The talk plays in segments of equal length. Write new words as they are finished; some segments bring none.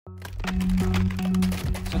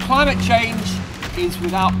So climate change is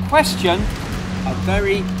without question a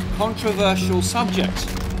very controversial subject.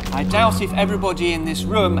 I doubt if everybody in this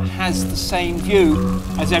room has the same view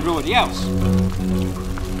as everybody else.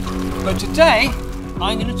 But today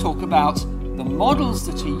I'm going to talk about the models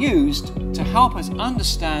that are used to help us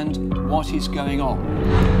understand what is going on.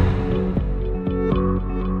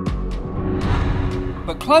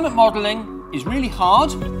 But climate modelling is really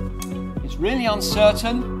hard, it's really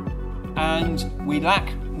uncertain, and we lack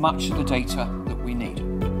much of the data that we need.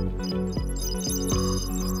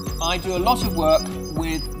 I do a lot of work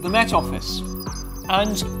with the Met Office,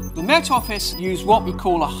 and the Met Office use what we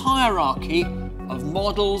call a hierarchy of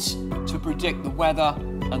models to predict the weather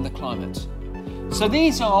and the climate. So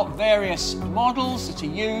these are various models that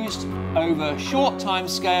are used over short time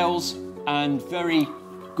scales and very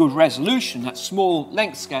good resolution at small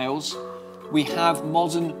length scales. We have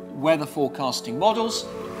modern weather forecasting models.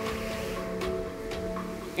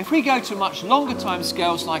 If we go to much longer time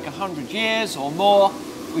scales, like 100 years or more,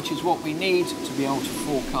 which is what we need to be able to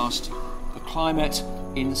forecast the climate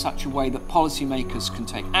in such a way that policymakers can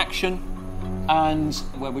take action, and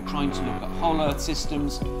where we're trying to look at whole Earth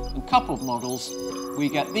systems and coupled models, we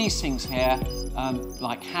get these things here,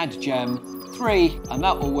 like HAD-GEM-3, and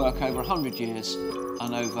that will work over 100 years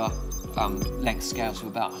and over length scales of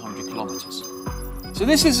about 100 kilometers. So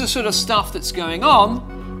this is the sort of stuff that's going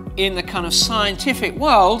on in the kind of scientific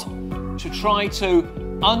world to try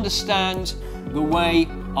to understand the way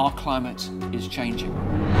our climate is changing.